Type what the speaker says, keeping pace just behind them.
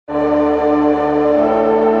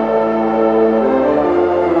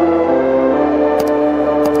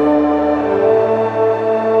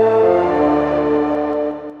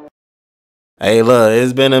Hey, look,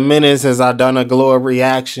 it's been a minute since I done a Glorb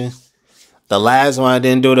reaction. The last one I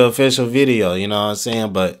didn't do the official video, you know what I'm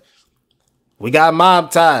saying? But we got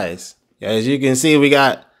mob ties. As you can see, we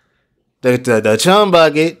got the chum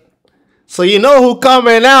bucket. So you know who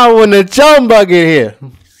coming out when the chum bucket here.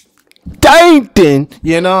 DANKTON.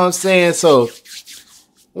 You know what I'm saying? So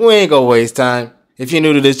we ain't gonna waste time. If you're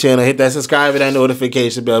new to this channel, hit that subscribe and that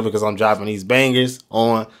notification bell because I'm dropping these bangers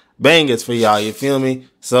on bangers for y'all. You feel me?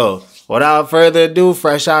 So without further ado,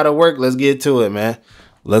 fresh out of work, let's get to it, man.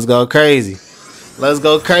 Let's go crazy. Let's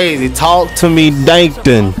go crazy. Talk to me,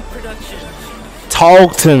 DANKTON.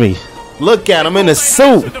 Talk to me. Look at him in a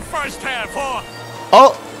suit.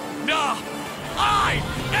 Oh. I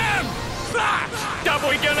am that. That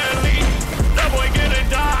boy gonna leave. That boy gonna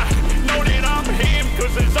die. Know that I'm him,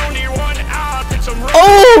 cause there's only one out. Bitch, I'm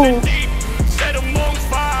running deep. Set among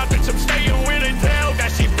fire. Bitch, I'm staying with a tail.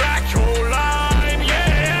 That she back your line.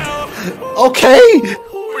 Yeah. Okay.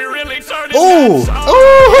 We really started. Ooh.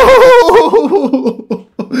 Ooh.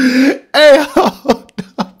 Hey, hold up.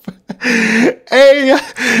 Hey,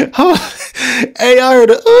 hey, I heard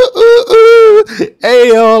a Hey,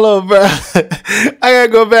 hold on, bro. I gotta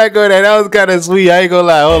go back on that. That was kind of sweet. I ain't gonna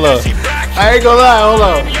lie. Hold on. I ain't gonna lie. Hold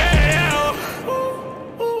on.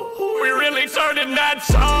 We really started that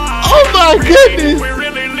song. Oh my goodness. We're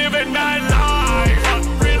really living that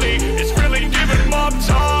life. Really, it's really giving mob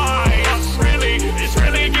ties. Really, it's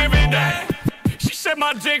really giving that. She said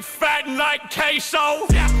my dick fat like queso.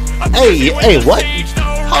 Hey, what?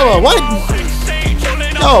 Hold on, what?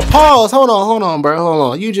 No, pause. Hold on, bro. Hold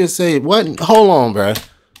on. You just said what? Hold on, bro.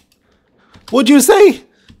 What'd you say?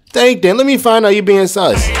 DANKTON. Let me find out you being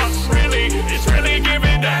sus. It's really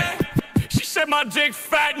giving that. She said my dick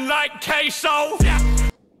fat like queso.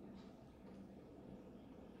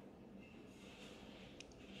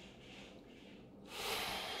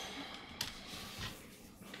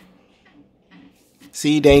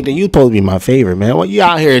 See, DANKTON, you supposed to be my favorite, man. What you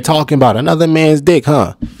out here talking about? Another man's dick,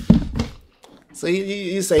 huh? So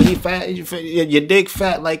you say he fat, your dick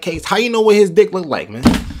fat like case. How you know what his dick look like, man?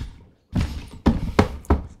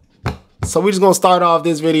 So we just gonna start off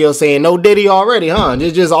this video saying no Diddy already, huh?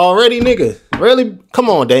 Just already, nigga. Really? Come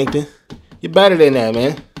on, DANKTON. You're better than that,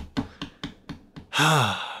 man.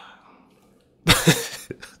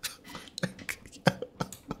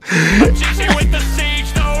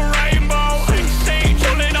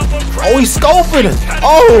 Oh, he's scoping it.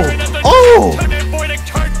 Oh.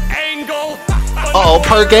 Uh-oh,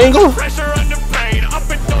 perk angle?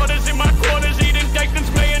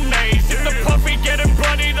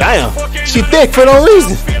 Damn, she thick for no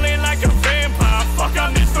reason.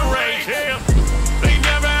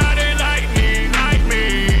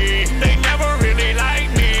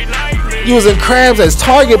 Using crabs as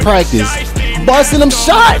target practice. Busting them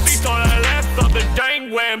shots.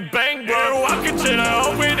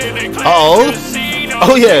 Uh-oh.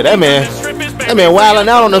 Oh yeah, that man wilding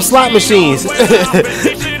out on them slot machines.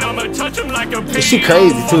 She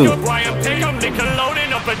crazy too.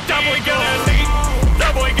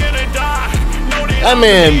 That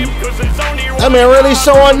man really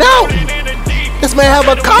showing out. This man have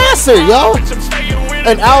a concert, yo.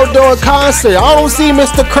 An outdoor concert. I don't see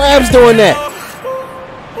Mr. Krabs doing that.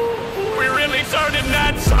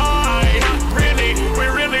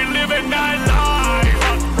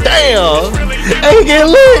 Damn. Hey, get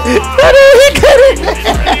lit.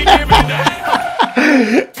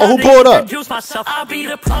 Oh, who pulled up? I'll be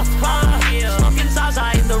the puff smoking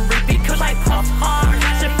Zaza in the rig because I puff hard.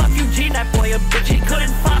 Said fuck Eugene, that boy a bitch, he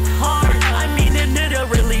couldn't fuck hard. I mean it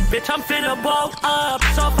literally, bitch, I'm finna blow up.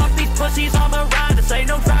 So fuck these pussies on the ride, this ain't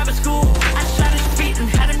no driving school. I shot his feet and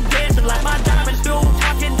had him dancing like my diamonds do.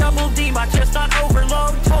 Talking double D, my chest on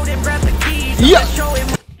overload. Told him grab the keys, yeah. show him.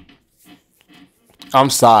 I'm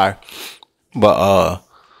sorry, but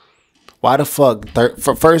why the fuck?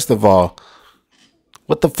 First of all,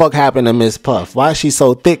 what the fuck happened to Miss Puff? Why is she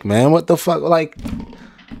so thick, man? What the fuck, like?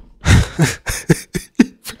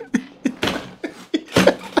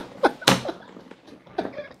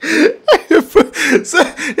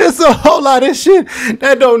 It's a whole lot of shit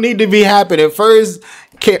that don't need to be happening. First,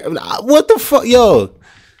 what the fuck, yo?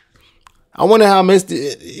 I wonder how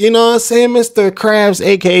Mr. You know what I'm saying, Mr. Krabs,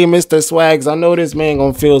 aka Mr. Swags. I know this man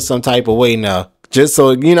gonna feel some type of way now. Just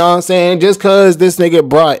so you know what I'm saying, just cause this nigga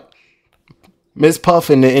brought Miss Puff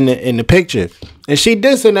in the picture, and she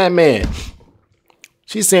dissing that man.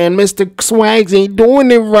 She's saying Mr. Swags ain't doing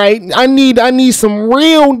it right. I need some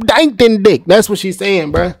real DANKTON dick. That's what she's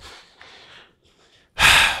saying, bruh.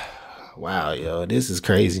 Wow, yo, this is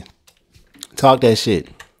crazy. Talk that shit.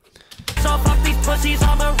 So fuck these pussies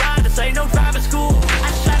on the ride, this ain't no driving school.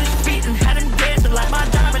 I shot his feet and had him dead.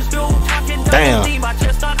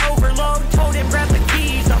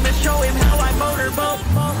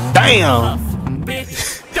 Damn.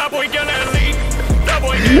 Bitch. That boy gonna leak, that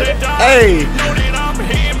boy gonna die. Hey. Know that I'm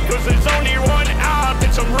him, cause there's only one out.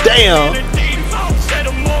 Bitch, I'm running Damn. in the deep. Set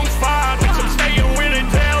amongst fire, bitch, I'm staying with a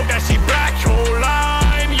tail. Got she back whole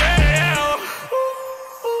line, yeah.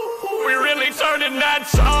 We really turning that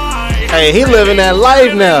side. Hey, he living that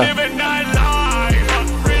life now. Living that life.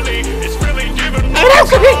 Really, it's really giving me.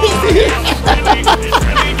 That's crazy. It's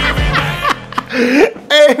really giving that.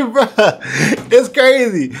 Hey, bro, it's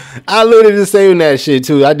crazy. I literally just saying that shit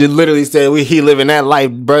too. I just literally said he living that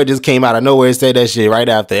life, bro. Just came out of nowhere and said that shit right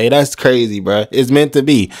after. Hey, that's crazy, bro. It's meant to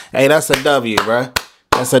be. Hey, that's a W, bro.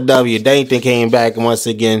 That's a W. DANKTON came back once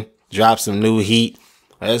again, dropped some new heat.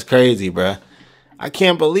 That's crazy, bro. I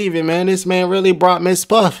can't believe it, man. This man really brought Miss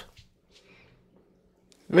Puff.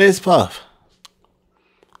 Miss Puff.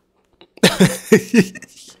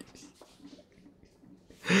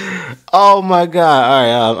 Oh my God.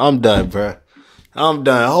 All right, I'm done, bro. I'm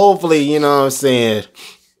done. Hopefully, you know what I'm saying,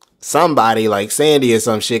 somebody like Sandy or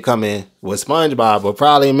some shit come in with SpongeBob, or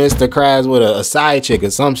probably Mr. Krabs with a side chick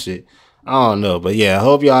or some shit. I don't know. But yeah, I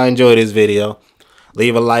hope y'all enjoyed this video.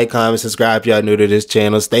 Leave a like, comment, subscribe if y'all new to this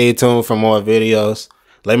channel. Stay tuned for more videos.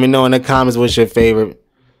 Let me know in the comments what's your favorite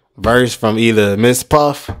verse from either Miss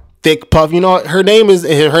Puff, Thick Puff. You know what? Her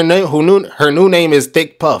new name is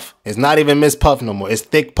Thick Puff. It's not even Miss Puff no more. It's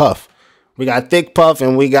Thick Puff. We got Thick Puff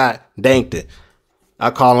and we got DANKTON.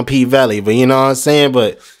 I call him P Valley, but you know what I'm saying?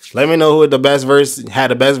 But let me know who had the best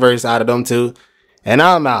verse out of them two. And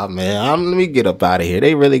I'm out, man. Let me get up out of here.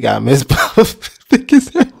 They really got Miss Puff.